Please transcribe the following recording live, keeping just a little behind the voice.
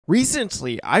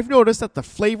Recently, I've noticed that the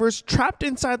flavors trapped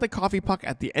inside the coffee puck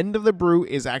at the end of the brew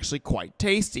is actually quite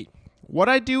tasty. What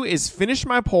I do is finish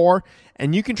my pour,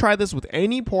 and you can try this with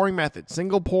any pouring method: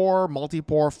 single pour,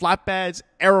 multi-pour, flatbeds,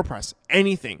 AeroPress,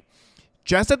 anything.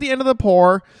 Just at the end of the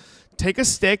pour, take a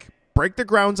stick, break the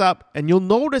grounds up, and you'll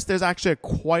notice there's actually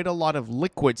quite a lot of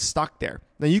liquid stuck there.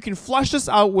 Now you can flush this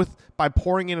out by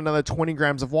pouring in another 20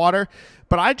 grams of water,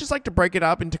 but I just like to break it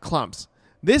up into clumps.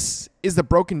 This is the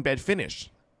broken bed finish,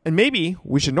 and maybe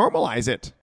we should normalize it.